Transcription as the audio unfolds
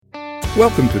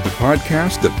Welcome to the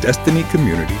podcast of Destiny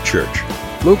Community Church,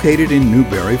 located in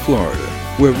Newberry, Florida,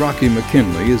 where Rocky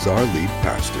McKinley is our lead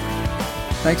pastor.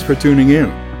 Thanks for tuning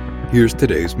in. Here's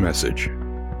today's message.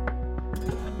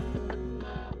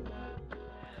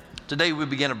 Today we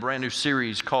begin a brand new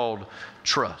series called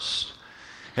Trust.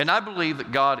 And I believe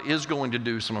that God is going to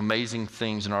do some amazing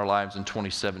things in our lives in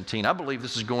 2017. I believe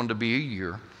this is going to be a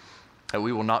year that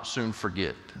we will not soon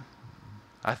forget.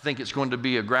 I think it's going to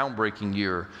be a groundbreaking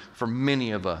year for many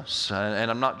of us.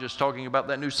 And I'm not just talking about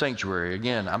that new sanctuary.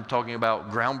 Again, I'm talking about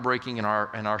groundbreaking in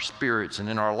our spirits and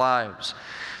in our lives.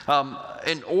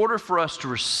 In order for us to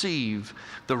receive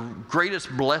the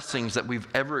greatest blessings that we've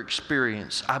ever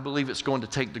experienced, I believe it's going to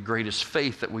take the greatest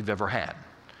faith that we've ever had.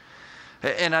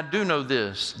 And I do know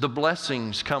this, the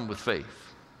blessings come with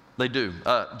faith. They do.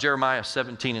 Jeremiah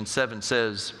 17:7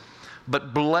 says,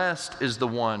 "But blessed is the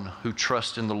one who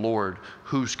trusts in the Lord,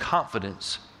 whose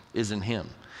confidence is in Him."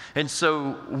 And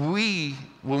so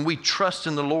when we trust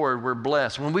in the Lord, we're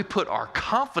blessed. When we put our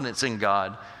confidence in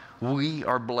God, we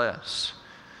are blessed.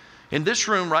 In this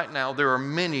room right now, there are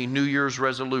many New Year's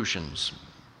resolutions.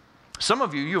 Some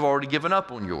of you, you've already given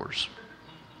up on yours.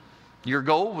 Your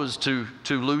goal was to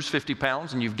lose 50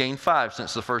 pounds, and you've gained 5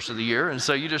 since the first of the year. And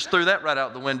so you just threw that right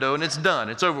out the window, and it's done.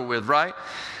 It's over with, right?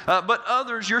 But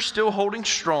others, you're still holding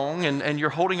strong, and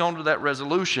you're holding on to that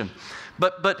resolution.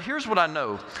 But here's what I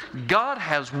know. God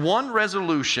has one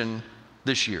resolution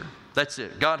this year. That's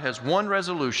it. God has one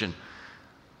resolution.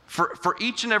 For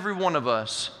each and every one of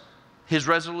us, His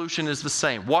resolution is the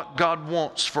same. What God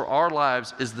wants for our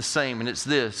lives is the same, and it's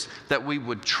this, that we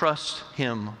would trust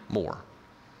Him more.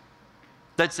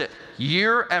 That's it.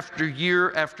 Year after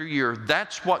year after year,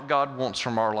 that's what God wants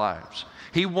from our lives.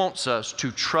 He wants us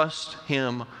to trust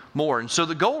Him more. And so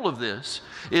the goal of this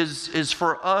is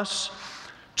for us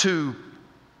to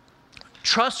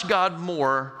trust God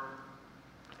more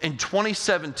in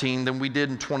 2017 than we did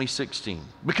in 2016.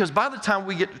 Because by the time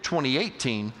we get to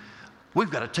 2018, we've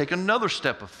got to take another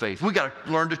step of faith. We've got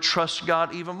to learn to trust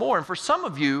God even more. And for some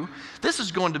of you, this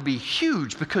is going to be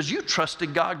huge because you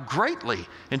trusted God greatly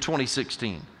in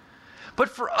 2016. But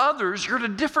for others, you're at a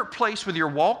different place with your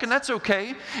walk, and that's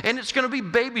okay. And it's going to be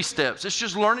baby steps. It's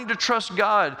just learning to trust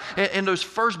God in those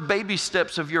first baby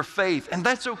steps of your faith. And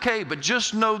that's okay. But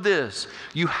just know this.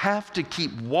 You have to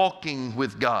keep walking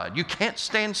with God. You can't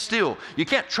stand still. You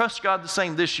can't trust God the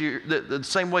same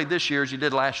way this year as you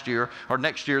did last year, or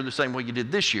next year the same way you did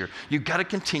this year. You've got to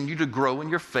continue to grow in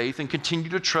your faith and continue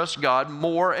to trust God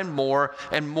more and more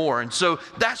and more. And so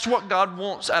that's what God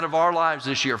wants out of our lives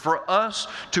this year, for us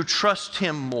to trust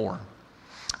Him more.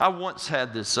 I once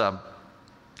had this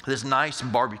nice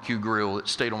barbecue grill that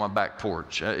stayed on my back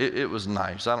porch. It was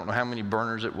nice. I don't know how many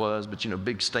burners it was, but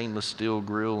big stainless steel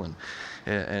grill,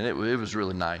 and it was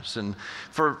really nice. And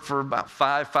for about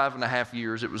 5.5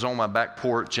 years, it was on my back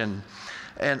porch, and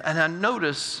I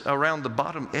noticed around the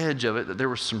bottom edge of it that there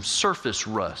was some surface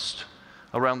rust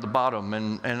around the bottom,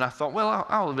 and I thought, well,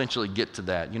 I'll eventually get to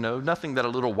that, nothing that a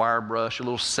little wire brush, a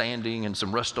little sanding, and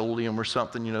some Rust-Oleum or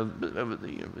something,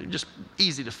 just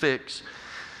easy to fix.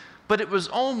 But it was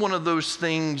on one of those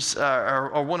things,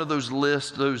 or one of those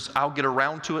lists, those I'll get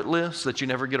around to it lists that you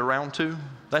never get around to.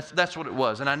 That's what it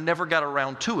was, and I never got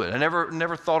around to it. I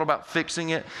never thought about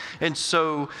fixing it. And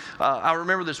so I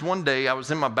remember this one day, I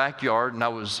was in my backyard, and I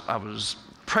was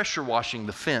pressure washing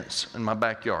the fence in my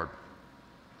backyard.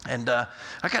 And I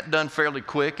got done fairly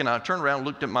quick, and I turned around,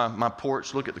 looked at my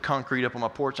porch, looked at the concrete up on my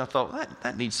porch, and I thought,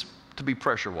 that needs to be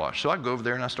pressure washed. So I go over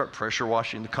there, and I start pressure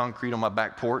washing the concrete on my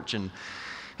back porch, and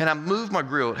I moved my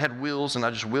grill. It had wheels, and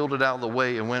I just wheeled it out of the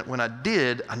way, and when I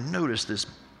did, I noticed this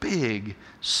big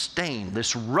stain,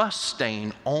 this rust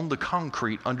stain on the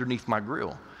concrete underneath my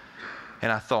grill.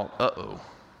 And I thought, uh-oh,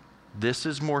 this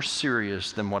is more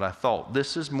serious than what I thought.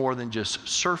 This is more than just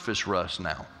surface rust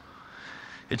now.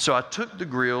 And so I took the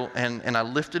grill and I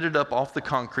lifted it up off the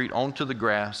concrete onto the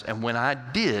grass. And when I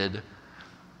did,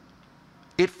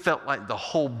 it felt like the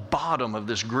whole bottom of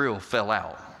this grill fell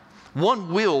out.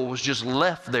 One wheel was just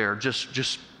left there,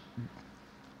 just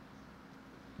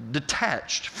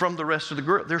detached from the rest of the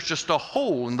grill. There's just a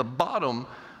hole in the bottom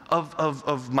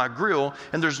of my grill,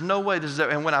 and there's no way this is there.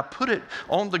 And when I put it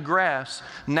on the grass,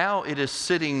 now it is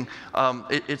sitting,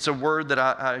 it's a word that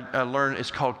I learned,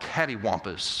 it's called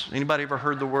cattywampus. Anybody ever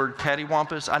heard the word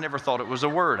cattywampus? I never thought it was a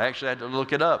word. I actually had to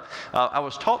look it up. I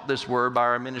was taught this word by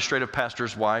our administrative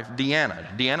pastor's wife, Deanna.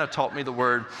 Deanna taught me the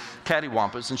word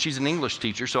cattywampus, and she's an English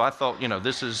teacher, so I thought,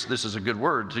 this is a good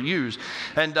word to use.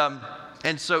 And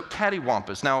And so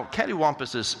cattywampus. Now,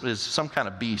 cattywampus is some kind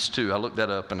of beast too. I looked that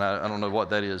up, and I don't know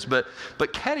what that is. But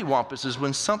cattywampus is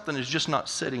when something is just not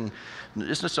sitting.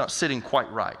 It's just not sitting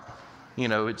quite right. You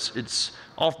know, it's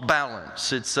off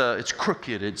balance. It's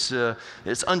crooked. It's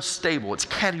unstable. It's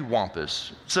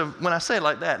cattywampus. So when I say it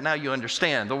like that, now you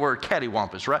understand the word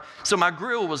cattywampus, right? So my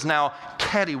grill was now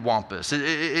cattywampus.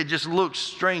 It just looks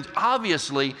strange.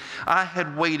 Obviously, I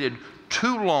had waited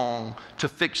too long to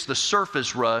fix the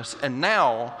surface rust, and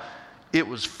now it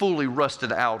was fully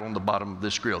rusted out on the bottom of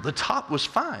this grill. The top was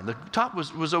fine. The top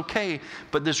was okay,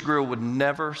 but this grill would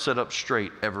never sit up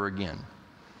straight ever again.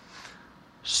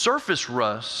 Surface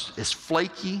rust is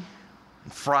flaky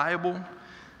and friable,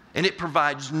 and it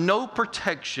provides no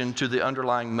protection to the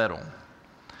underlying metal.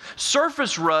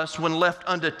 Surface rust, when left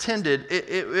unattended,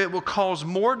 it will cause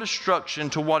more destruction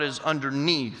to what is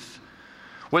underneath.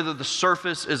 Whether the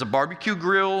surface is a barbecue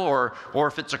grill or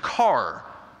if it's a car,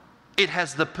 it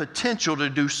has the potential to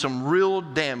do some real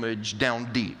damage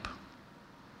down deep.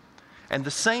 And the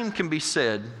same can be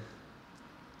said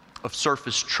of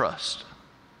surface trust.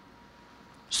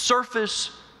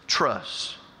 Surface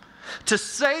trust. To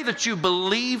say that you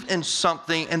believe in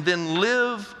something and then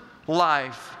live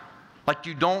life like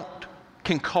you don't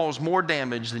can cause more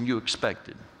damage than you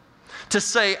expected. To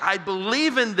say, I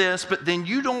believe in this, but then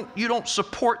you don't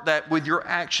support that with your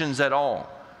actions at all.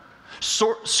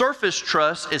 Surface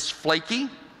trust is flaky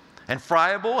and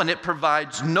friable, and it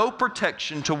provides no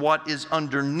protection to what is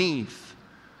underneath.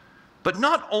 But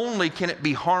not only can it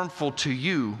be harmful to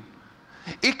you,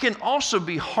 it can also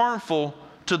be harmful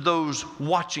to those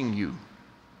watching you.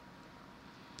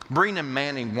 Brennan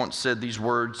Manning once said these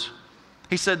words.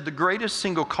 He said, the greatest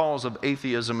single cause of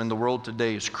atheism in the world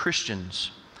today is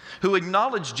Christians who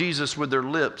acknowledge Jesus with their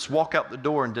lips, walk out the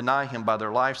door and deny him by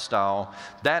their lifestyle.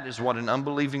 That is what an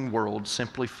unbelieving world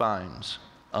simply finds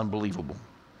unbelievable.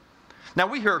 Now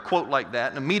we hear a quote like that,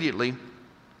 and immediately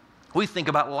we think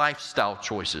about lifestyle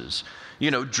choices. You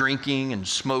know, drinking and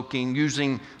smoking,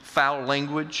 using foul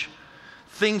language,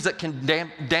 things that can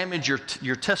damage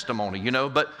your testimony, you know.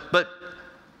 But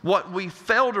what we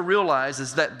fail to realize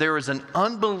is that there is an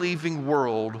unbelieving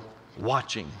world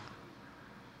watching.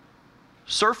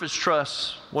 Surface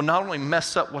trust will not only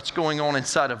mess up what's going on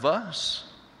inside of us,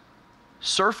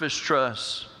 surface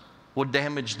trust will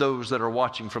damage those that are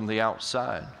watching from the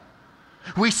outside.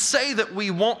 We say that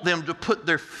we want them to put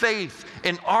their faith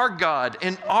in our God,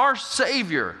 in our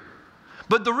Savior.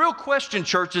 But the real question,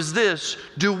 church, is this: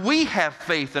 do we have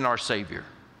faith in our Savior?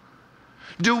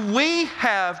 Do we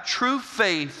have true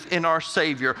faith in our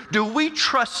Savior? Do we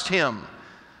trust Him?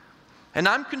 And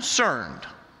I'm concerned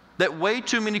that way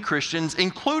too many Christians,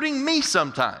 including me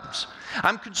sometimes,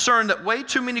 I'm concerned that way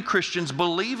too many Christians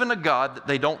believe in a God that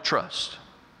they don't trust.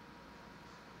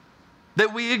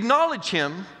 That we acknowledge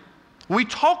Him, we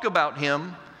talk about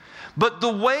Him, but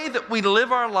the way that we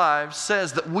live our lives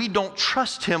says that we don't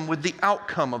trust Him with the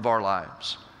outcome of our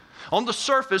lives. On the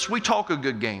surface, we talk a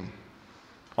good game.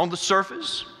 On the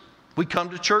surface, we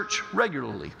come to church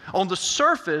regularly. On the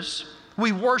surface,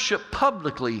 we worship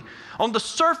publicly. On the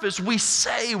surface, we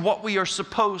say what we are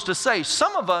supposed to say.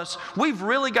 Some of us, we've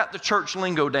really got the church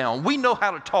lingo down. We know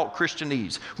how to talk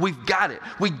Christianese. We've got it.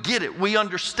 We get it. We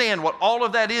understand what all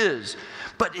of that is.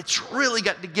 But it's really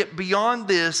got to get beyond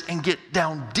this and get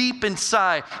down deep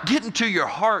inside, get into your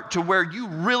heart to where you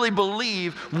really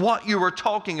believe what you are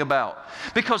talking about.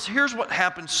 Because here's what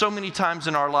happens so many times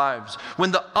in our lives.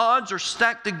 When the odds are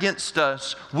stacked against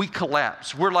us, we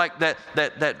collapse. We're like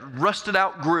that rusted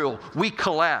out grill. We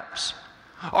collapse.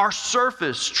 Our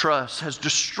surface trust has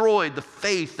destroyed the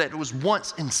faith that was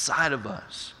once inside of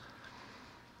us.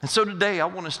 And so today I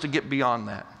want us to get beyond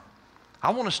that.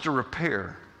 I want us to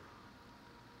repair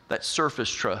that surface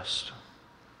trust.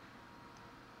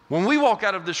 When we walk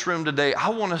out of this room today, I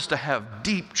want us to have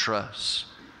deep trust.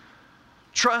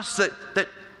 Trust that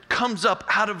comes up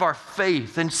out of our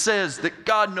faith and says that,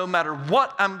 God, no matter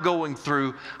what I'm going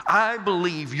through, I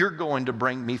believe you're going to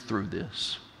bring me through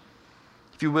this.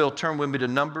 If you will, turn with me to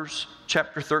Numbers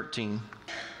chapter 13.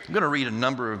 I'm going to read a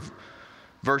number of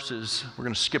verses. We're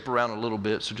going to skip around a little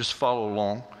bit, so just follow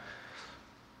along.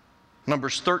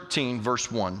 Numbers 13, verse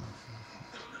 1.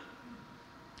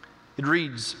 It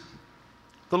reads,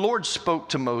 "The Lord spoke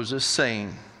to Moses,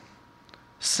 saying,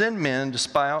 Send men to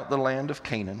spy out the land of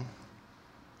Canaan,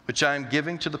 which I am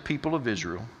giving to the people of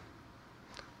Israel.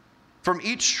 From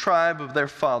each tribe of their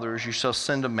fathers you shall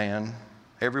send a man,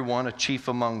 every one a chief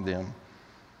among them.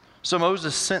 So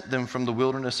Moses sent them from the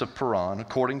wilderness of Paran,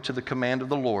 according to the command of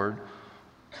the Lord,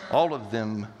 all of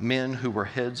them men who were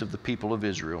heads of the people of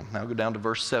Israel." Now go down to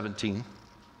verse 17.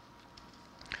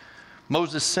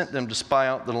 Moses sent them to spy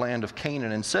out the land of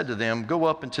Canaan and said to them, "Go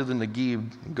up into the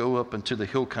Negeb, go up into the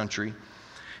hill country,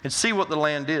 and see what the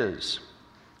land is,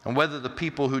 and whether the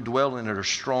people who dwell in it are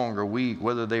strong or weak,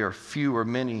 whether they are few or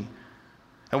many,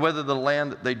 and whether the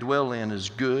land that they dwell in is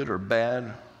good or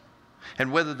bad,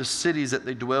 and whether the cities that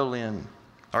they dwell in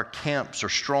are camps or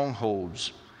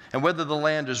strongholds, and whether the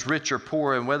land is rich or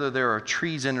poor, and whether there are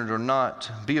trees in it or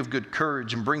not. Be of good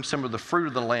courage and bring some of the fruit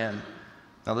of the land."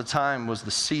 Now the time was the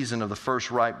season of the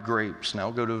first ripe grapes. Now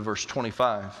go to verse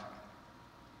 25.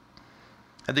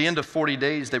 At the end of 40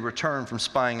 days they returned from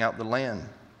spying out the land.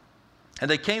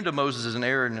 And they came to Moses and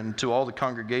Aaron and to all the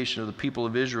congregation of the people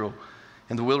of Israel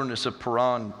in the wilderness of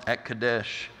Paran at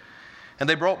Kadesh. And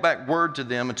they brought back word to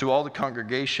them and to all the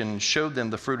congregation and showed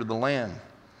them the fruit of the land.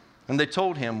 And they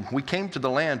told him, "We came to the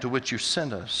land to which you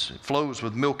sent us. It flows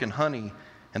with milk and honey,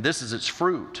 and this is its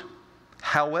fruit.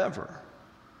 However,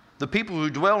 the people who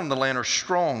dwell in the land are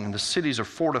strong, and the cities are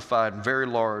fortified and very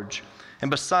large. And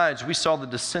besides, we saw the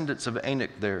descendants of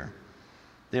Anak there.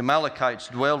 The Amalekites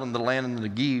dwell in the land in the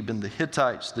Negeb, and the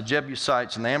Hittites, the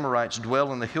Jebusites, and the Amorites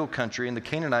dwell in the hill country, and the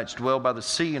Canaanites dwell by the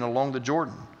sea and along the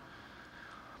Jordan."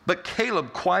 But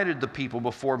Caleb quieted the people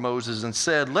before Moses and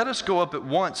said, "Let us go up at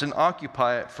once and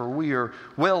occupy it, for we are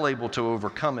well able to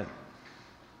overcome it."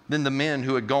 Then the men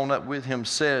who had gone up with him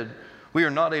said, "We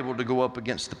are not able to go up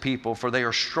against the people, for they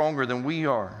are stronger than we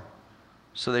are."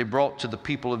 So they brought to the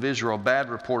people of Israel a bad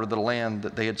report of the land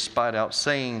that they had spied out,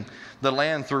 saying, "The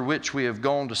land through which we have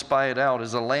gone to spy it out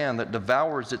is a land that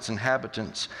devours its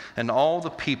inhabitants, and all the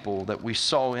people that we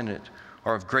saw in it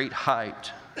are of great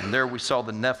height. And there we saw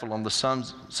the Nephilim, the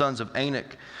sons of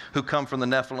Anak, who come from the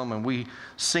Nephilim, and we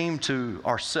seemed to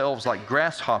ourselves like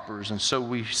grasshoppers, and so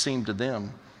we seemed to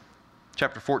them."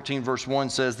 Chapter 14, verse 1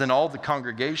 says, "Then all the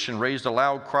congregation raised a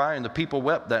loud cry, and the people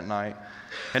wept that night.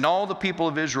 And all the people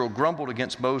of Israel grumbled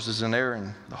against Moses and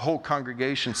Aaron. The whole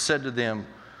congregation said to them,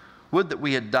 'Would that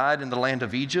we had died in the land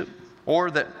of Egypt,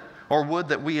 or would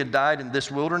that we had died in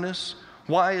this wilderness?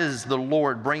 Why is the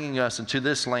Lord bringing us into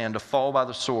this land to fall by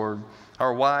the sword?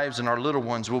 Our wives and our little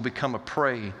ones will become a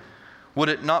prey. Would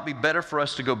it not be better for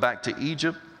us to go back to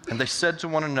Egypt?' And they said to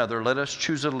one another, 'Let us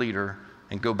choose a leader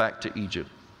and go back to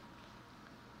Egypt.'"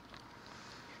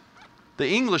 The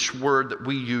English word that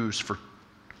we use for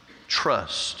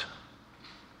trust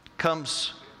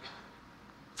comes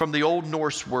from the Old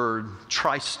Norse word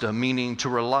trista, meaning to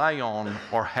rely on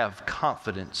or have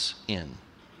confidence in.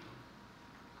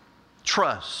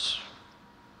 Trust.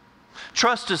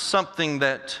 Trust is something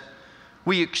that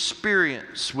we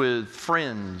experience with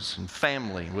friends and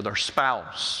family, with our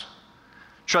spouse.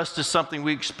 Trust is something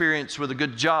we experience with a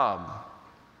good job.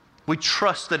 We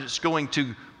trust that it's going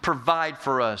to provide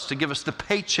for us, to give us the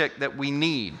paycheck that we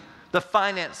need, the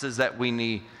finances that we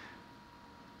need.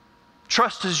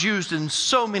 Trust is used in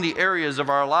so many areas of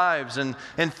our lives and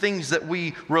things that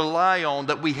we rely on,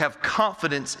 that we have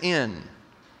confidence in.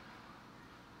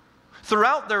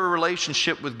 Throughout their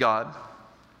relationship with God,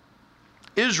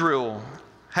 Israel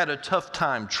had a tough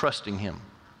time trusting Him.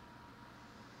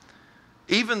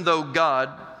 Even though God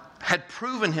had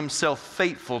proven Himself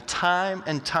faithful time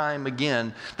and time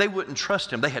again, they wouldn't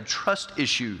trust Him. They had trust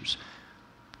issues.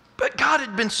 But God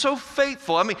had been so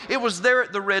faithful. I mean, it was there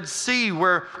at the Red Sea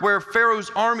where Pharaoh's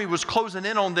army was closing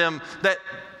in on them that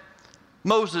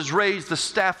Moses raised the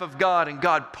staff of God and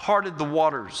God parted the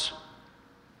waters.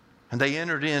 And they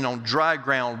entered in on dry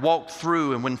ground, walked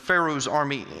through, and when Pharaoh's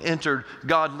army entered,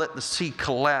 God let the sea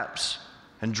collapse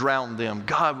and drown them.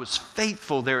 God was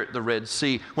faithful there at the Red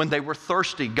Sea. When they were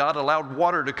thirsty, God allowed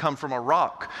water to come from a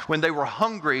rock. When they were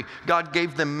hungry, God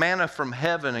gave them manna from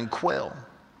heaven and quail.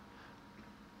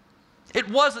 It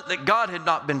wasn't that God had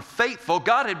not been faithful.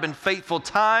 God had been faithful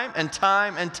time and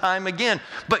time and time again.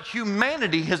 But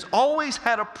humanity has always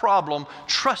had a problem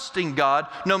trusting God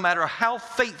no matter how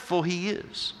faithful He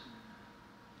is.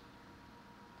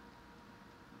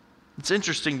 It's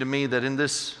interesting to me that in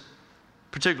this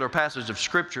particular passage of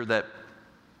Scripture that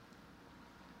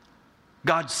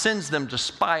God sends them to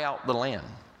spy out the land.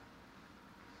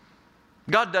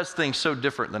 God does things so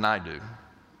different than I do.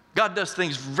 God does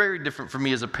things very different for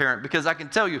me as a parent, because I can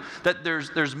tell you that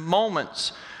there's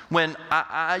moments when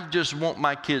I just want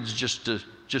my kids just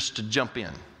to jump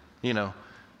in, you know.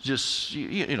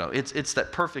 It's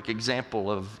that perfect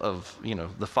example of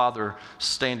the father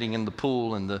standing in the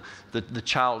pool and the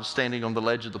child standing on the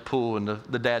ledge of the pool, and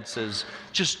the dad says,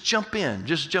 just jump in.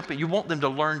 You want them to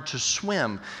learn to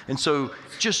swim, and so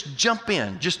just jump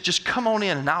in, just come on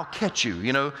in and I'll catch you,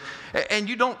 you know. And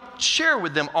you don't share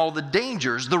with them all the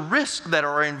dangers, the risks that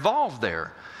are involved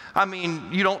there. I mean,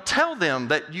 you don't tell them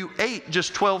that you ate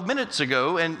just 12 minutes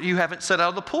ago and you haven't sat out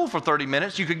of the pool for 30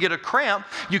 minutes. You could get a cramp.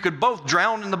 You could both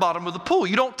drown in the bottom of the pool.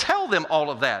 You don't tell them all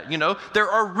of that, you know. There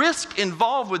are risks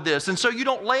involved with this. And so you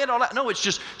don't lay it all out. No, it's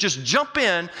just jump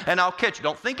in and I'll catch you.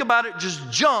 Don't think about it. Just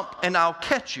jump and I'll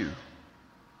catch you.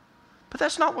 But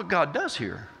that's not what God does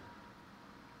here.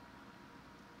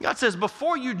 God says,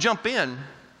 before you jump in,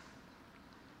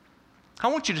 I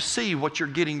want you to see what you're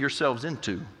getting yourselves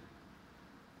into.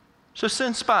 So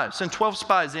send spies, send 12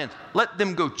 spies in. Let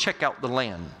them go check out the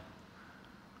land.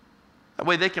 That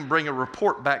way they can bring a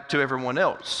report back to everyone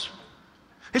else.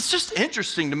 It's just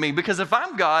interesting to me because if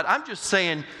I'm God, I'm just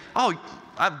saying, oh,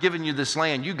 I've given you this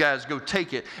land. You guys go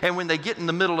take it. And when they get in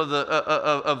the middle of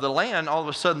the land, all of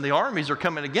a sudden the armies are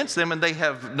coming against them and they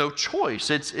have no choice.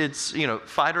 It's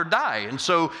fight or die. And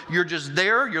so you're just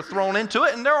there, you're thrown into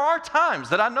it. And there are times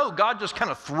that I know God just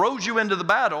kind of throws you into the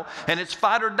battle and it's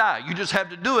fight or die. You just have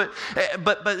to do it.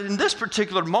 But in this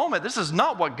particular moment, this is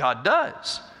not what God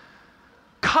does.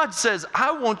 God says,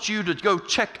 I want you to go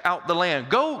check out the land.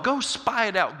 Go spy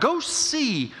it out. Go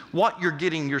see what you're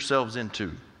getting yourselves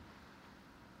into.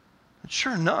 And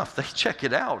sure enough, they check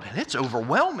it out, and it's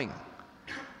overwhelming.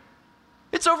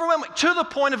 It's overwhelming to the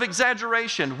point of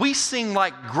exaggeration. We seem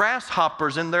like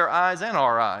grasshoppers in their eyes and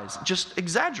our eyes, just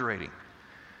exaggerating.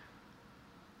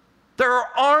 There are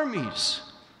armies.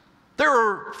 There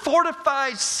are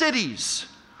fortified cities.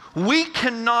 We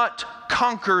cannot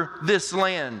conquer this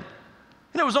land.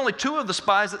 And it was only 2 of the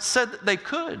spies that said that they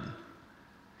could.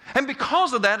 And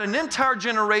because of that, an entire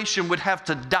generation would have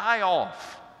to die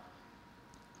off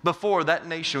before that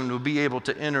nation would be able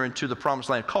to enter into the promised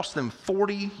land. It cost them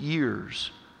 40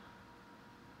 years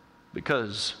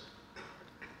because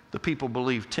the people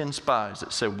believed 10 spies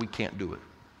that said, we can't do it.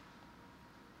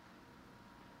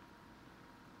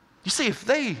 You see, if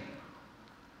they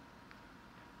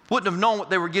wouldn't have known what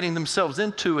they were getting themselves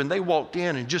into and they walked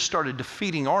in and just started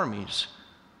defeating armies,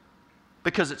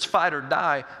 because it's fight or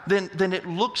die, then it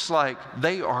looks like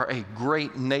they are a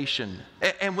great nation.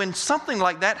 And when something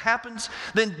like that happens,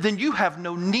 then you have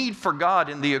no need for God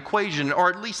in the equation, or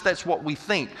at least that's what we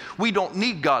think. We don't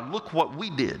need God. Look what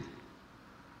we did.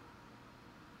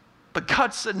 But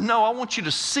God said, no, I want you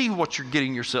to see what you're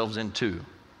getting yourselves into,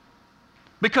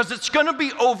 because it's going to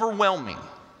be overwhelming.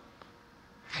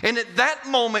 And at that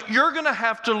moment, you're going to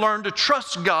have to learn to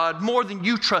trust God more than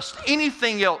you trust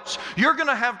anything else. You're going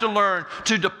to have to learn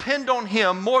to depend on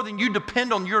Him more than you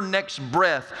depend on your next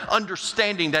breath,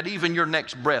 understanding that even your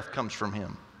next breath comes from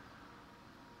Him.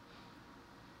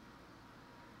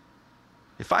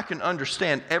 If I can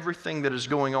understand everything that is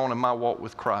going on in my walk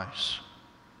with Christ,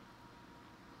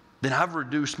 then I've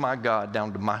reduced my God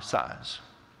down to my size.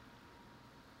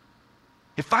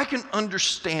 If I can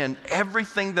understand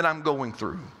everything that I'm going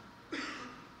through,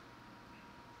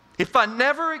 if I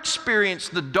never experience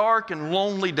the dark and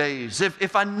lonely days,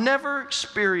 if I never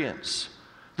experience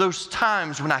those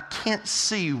times when I can't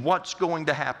see what's going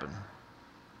to happen,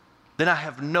 then I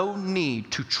have no need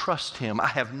to trust Him. I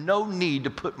have no need to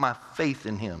put my faith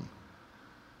in Him.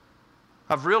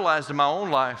 I've realized in my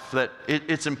own life that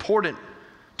it's important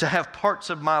to have parts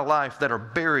of my life that are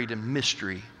buried in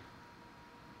mystery.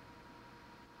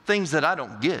 Things that I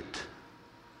don't get,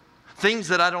 things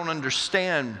that I don't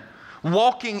understand.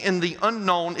 Walking in the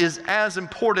unknown is as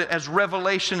important as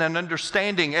revelation and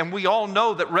understanding. And we all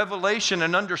know that revelation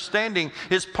and understanding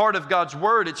is part of God's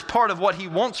Word. It's part of what He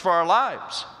wants for our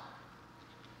lives.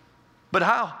 But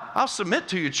I'll submit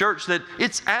to you, church, that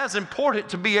it's as important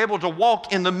to be able to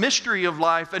walk in the mystery of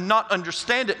life and not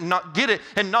understand it and not get it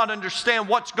and not understand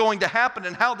what's going to happen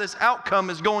and how this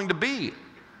outcome is going to be.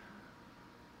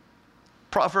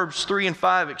 Proverbs 3 and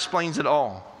 5 explains it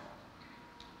all.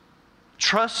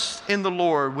 Trust in the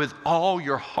Lord with all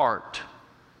your heart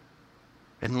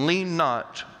and lean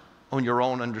not on your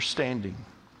own understanding.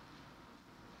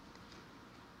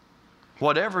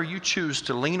 Whatever you choose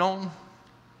to lean on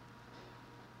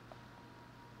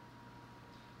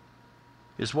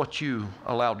is what you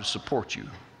allow to support you.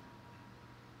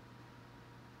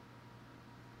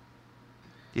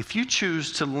 If you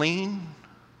choose to lean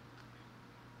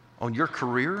on your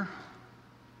career,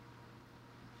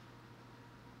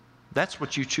 that's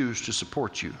what you choose to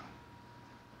support you.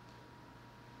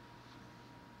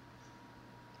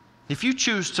 If you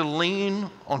choose to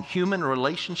lean on human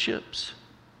relationships,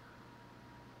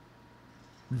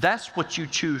 that's what you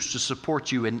choose to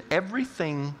support you in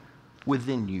everything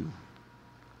within you.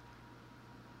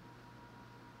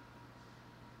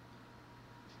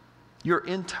 Your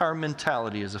entire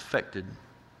mentality is affected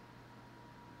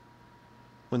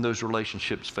when those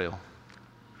relationships fail.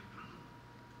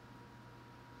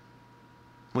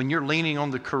 When you're leaning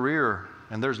on the career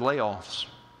and there's layoffs,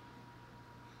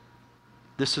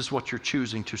 this is what you're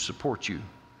choosing to support you.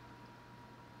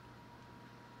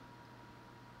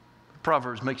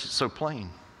 Proverbs makes it so plain.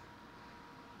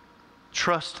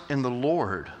 Trust in the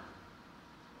Lord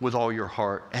with all your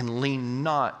heart and lean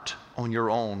not on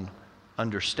your own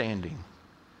understanding.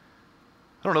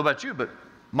 I don't know about you, but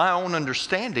my own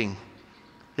understanding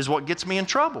is what gets me in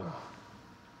trouble.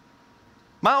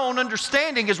 My own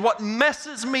understanding is what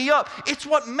messes me up. It's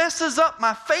what messes up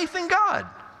my faith in God.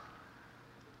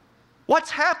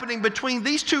 What's happening between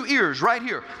these two ears right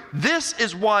here? This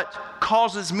is what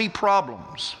causes me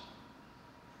problems.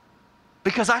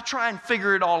 Because I try and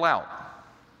figure it all out.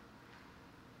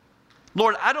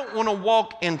 Lord, I don't want to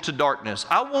walk into darkness.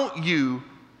 I want you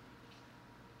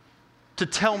to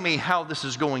tell me how this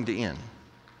is going to end.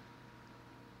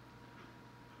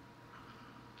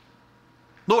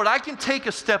 Lord, I can take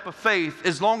a step of faith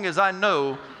as long as I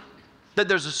know that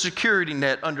there's a security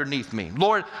net underneath me.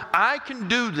 Lord, I can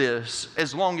do this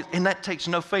as long as, and that takes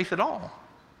no faith at all.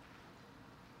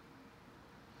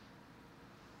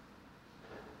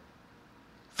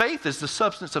 Faith is the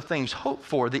substance of things hoped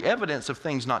for, the evidence of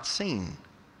things not seen.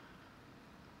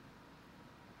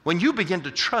 When you begin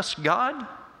to trust God,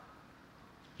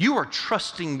 you are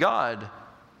trusting God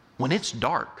when it's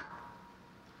dark.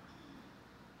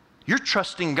 You're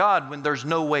trusting God when there's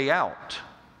no way out.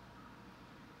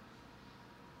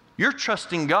 You're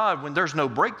trusting God when there's no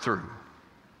breakthrough.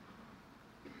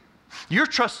 You're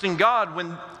trusting God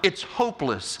when it's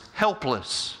hopeless,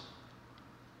 helpless.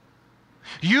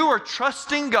 You are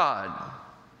trusting God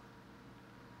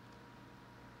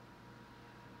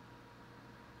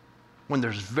when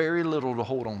there's very little to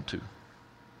hold on to.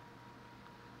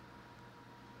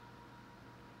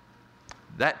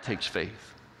 That takes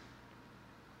faith.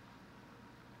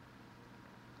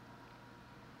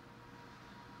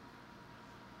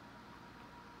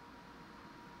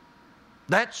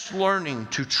 That's learning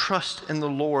to trust in the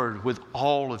Lord with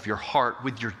all of your heart,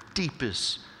 with your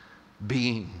deepest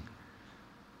being.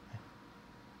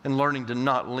 And learning to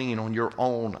not lean on your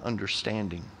own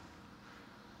understanding.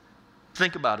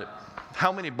 Think about it.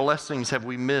 How many blessings have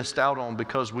we missed out on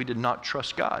because we did not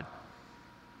trust God?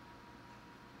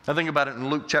 I think about it in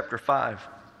Luke chapter 5.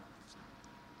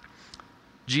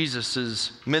 Jesus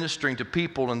is ministering to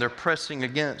people and they're pressing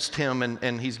against him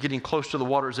and he's getting close to the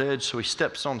water's edge, so he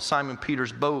steps on Simon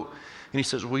Peter's boat and he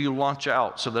says, will you launch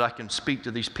out so that I can speak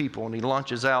to these people? And he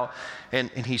launches out and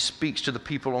he speaks to the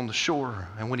people on the shore.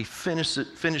 And when he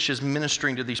finishes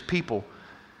ministering to these people,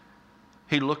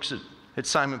 he looks at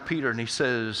Simon Peter and he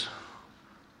says,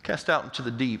 cast out into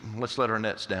the deep and let's let our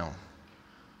nets down.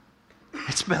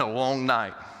 It's been a long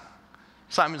night.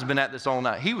 Simon's been at this all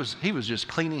night. He was just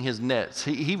cleaning his nets.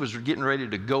 He was getting ready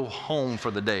to go home for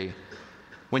the day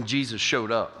when Jesus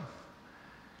showed up.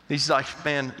 He's like,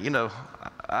 man, you know,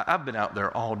 I've been out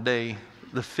there all day.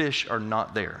 The fish are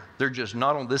not there. They're just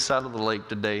not on this side of the lake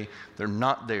today. They're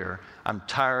not there. I'm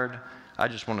tired. I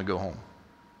just want to go home.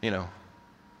 You know,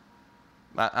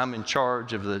 I'm in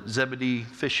charge of the Zebedee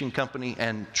Fishing Company,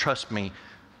 and trust me,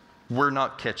 we're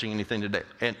not catching anything today.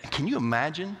 And can you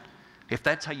imagine if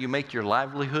that's how you make your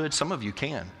livelihood? Some of you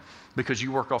can, because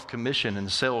you work off commission and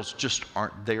the sales just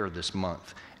aren't there this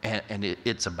month, and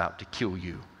it's about to kill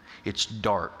you. It's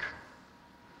dark.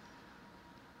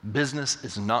 Business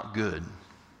is not good.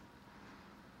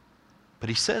 But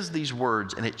he says these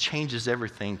words and it changes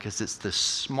everything because it's this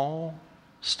small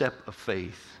step of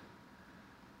faith.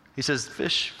 He says,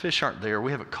 fish aren't there.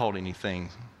 We haven't caught anything.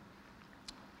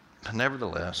 But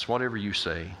nevertheless, whatever you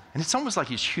say. And it's almost like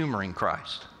he's humoring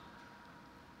Christ.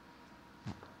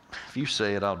 If you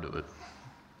say it, I'll do it.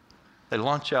 They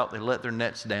launch out, they let their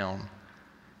nets down.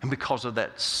 And because of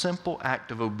that simple act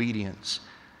of obedience,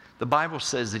 the Bible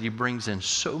says that he brings in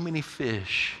so many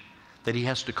fish that he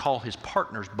has to call his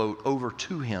partner's boat over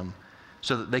to him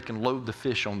so that they can load the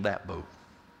fish on that boat.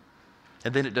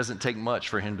 And then it doesn't take much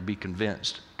for him to be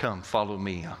convinced. Come, follow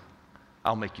me.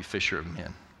 I'll make you fisher of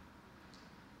men.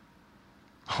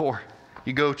 Or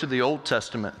you go to the Old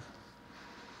Testament,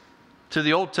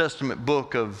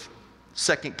 book of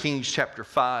 2 Kings chapter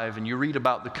 5, and you read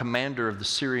about the commander of the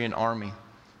Syrian army,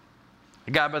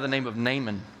 a guy by the name of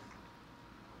Naaman.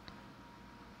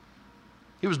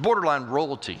 He was borderline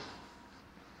royalty.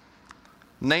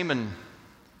 Naaman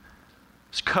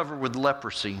is covered with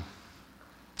leprosy.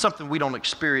 Something we don't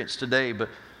experience today, but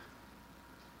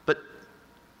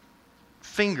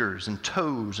fingers and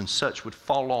toes and such would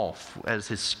fall off as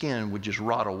his skin would just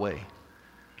rot away.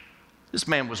 This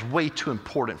man was way too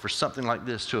important for something like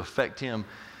this to affect him.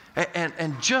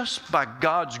 And just by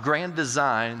God's grand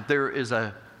design, there is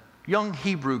a young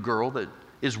Hebrew girl that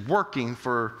is working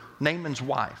for Naaman's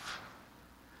wife.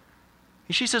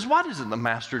 And she says, why doesn't the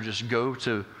master just go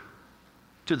to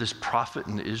this prophet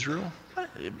in Israel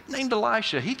named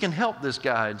Elisha? He can help this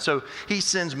guy. And so he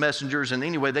sends messengers, and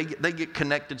anyway, they get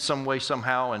connected some way,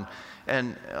 somehow,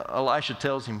 and Elisha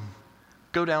tells him,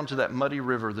 go down to that muddy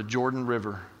river, the Jordan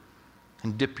River,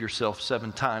 and dip yourself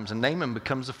 7 times. And Naaman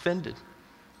becomes offended.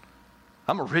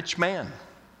 I'm a rich man.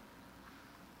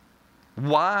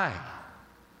 Why?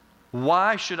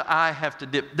 Why should I have to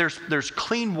dip? There's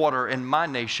clean water in my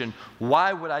nation.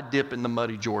 Why would I dip in the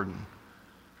muddy Jordan?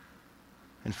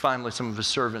 And finally, some of his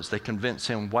servants, they convince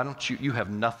him, why don't you have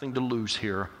nothing to lose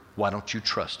here. Why don't you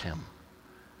trust him?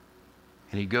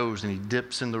 And he goes and he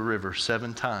dips in the river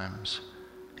 7 times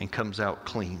and comes out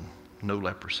clean, no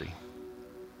leprosy.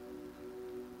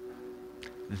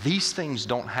 These things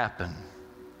don't happen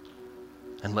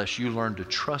unless you learn to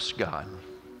trust God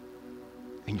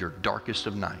in your darkest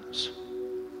of nights.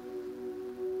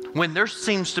 When there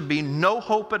seems to be no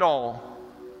hope at all,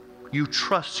 you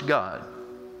trust God.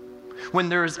 When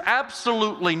there is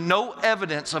absolutely no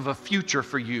evidence of a future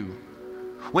for you,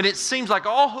 when it seems like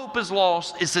all hope is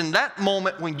lost, it's in that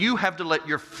moment when you have to let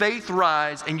your faith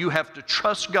rise and you have to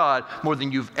trust God more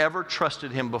than you've ever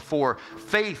trusted Him before.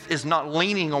 Faith is not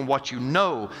leaning on what you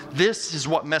know. This is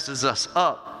what messes us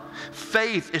up.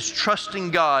 Faith is trusting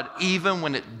God even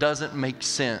when it doesn't make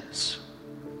sense.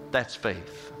 That's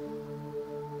faith.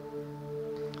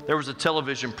 There was a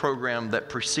television program that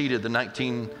preceded the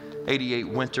 1988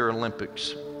 Winter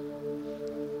Olympics.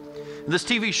 This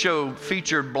TV show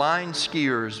featured blind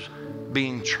skiers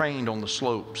being trained on the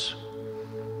slopes.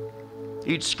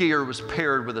 Each skier was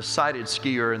paired with a sighted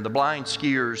skier, and the blind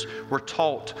skiers were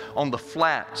taught on the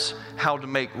flats how to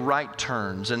make right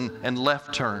turns and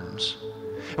left turns.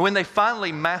 And when they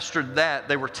finally mastered that,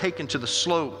 they were taken to the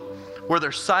slope where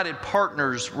their sighted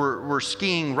partners were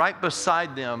skiing right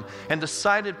beside them, and the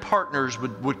sighted partners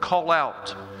would call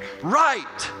out,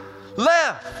 right,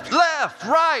 left, left,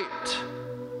 right.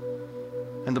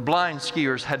 And the blind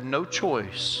skiers had no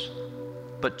choice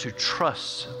but to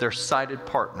trust their sighted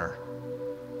partner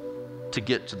to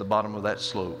get to the bottom of that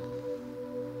slope.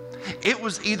 It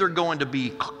was either going to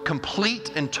be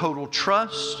complete and total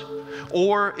trust,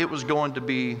 or it was going to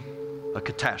be a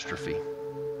catastrophe.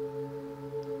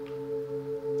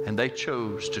 And they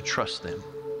chose to trust them.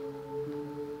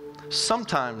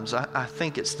 Sometimes I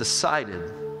think it's the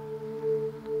sighted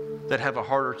that have a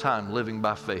harder time living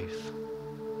by faith.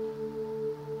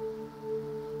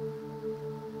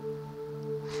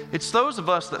 It's those of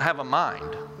us that have a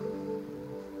mind,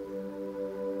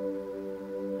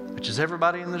 which is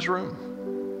everybody in this room.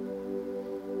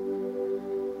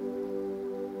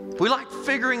 We like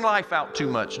figuring life out too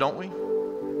much, don't we?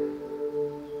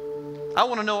 I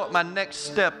want to know what my next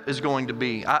step is going to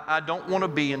be. I don't want to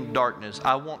be in darkness.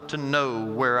 I want to know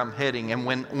where I'm heading. And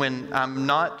when I'm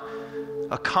not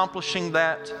accomplishing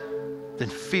that, then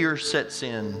fear sets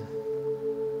in.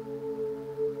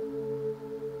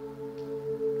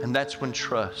 And that's when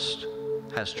trust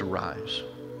has to rise.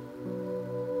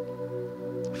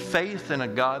 Faith in a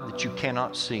God that you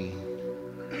cannot see,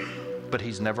 but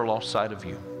He's never lost sight of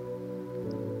you.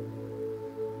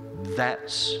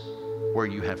 That's where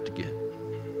you have to get.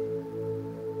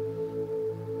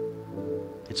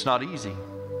 It's not easy,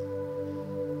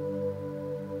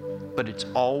 but it's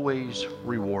always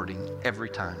rewarding every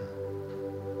time.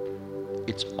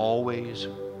 It's always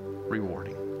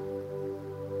rewarding.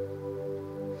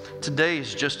 Today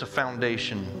is just a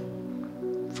foundation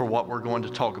for what we're going to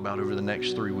talk about over the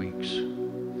next 3 weeks.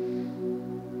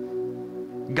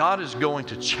 God is going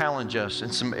to challenge us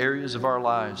in some areas of our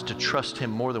lives to trust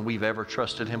Him more than we've ever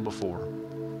trusted Him before.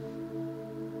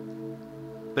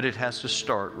 But it has to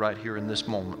start right here in this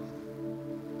moment.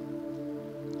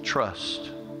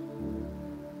 Trust,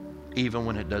 even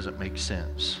when it doesn't make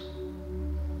sense,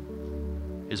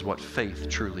 is what faith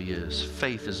truly is.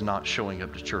 Faith is not showing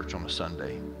up to church on a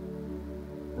Sunday.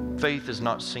 Faith is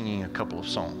not singing a couple of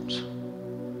songs.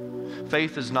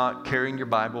 Faith is not carrying your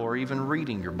Bible or even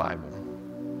reading your Bible.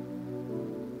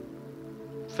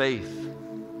 Faith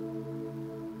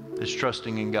is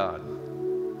trusting in God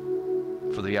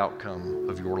for the outcome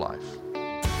of your life.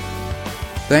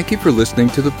 Thank you for listening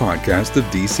to the podcast of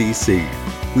DCC.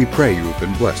 We pray you have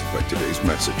been blessed by today's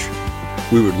message.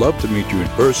 We would love to meet you in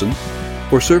person.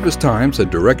 For service times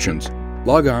and directions,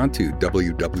 log on to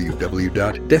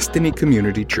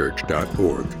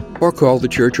www.destinycommunitychurch.org or call the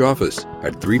church office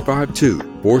at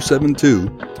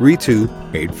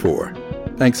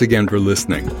 352-472-3284. Thanks again for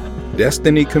listening.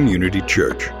 Destiny Community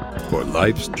Church, for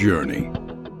life's journey.